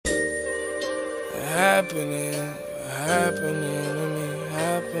happening to me,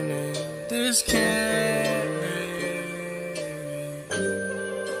 happening. This can't be.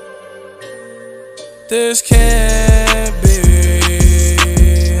 This can't be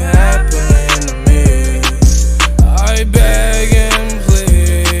happening to me. I beg and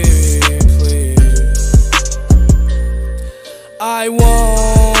plead, please. I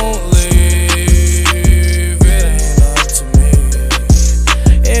won't leave, it ain't up to me.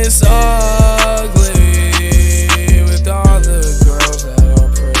 It's ugly with all the girls that are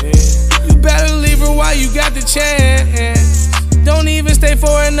pretty. You better leave her while you got the chance. Don't even stay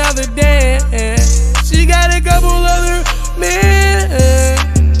for another dance. She got a couple other men.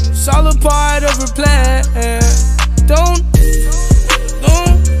 It's all a part of her plan. Don't.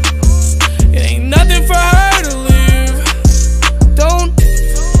 It ain't nothing for her to leave. Don't.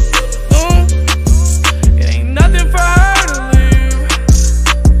 It ain't nothing for her to leave.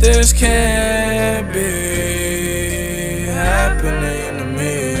 This can't be happening to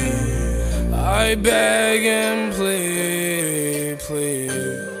me. I beg and plead,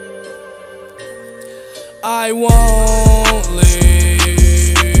 please. I won't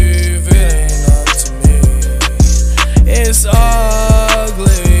leave, it ain't up to me. It's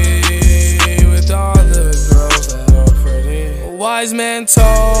ugly with all the girls that are pretty. A wise man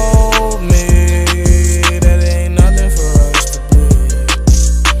told me that it ain't nothing for us to do.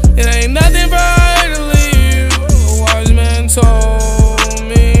 It ain't nothing for her to leave. A wise man told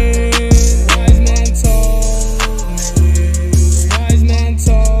me. Wise man told me. Wise man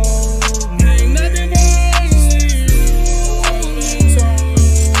told me. It ain't nothing for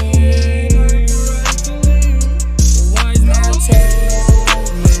her to leave. Wise man told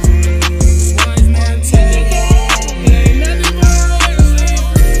me. Wise man told me. It ain't nothing for her to leave.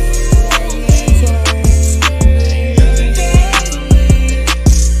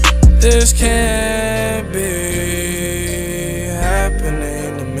 This can't be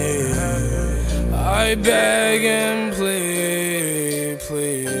happening to me. I beg and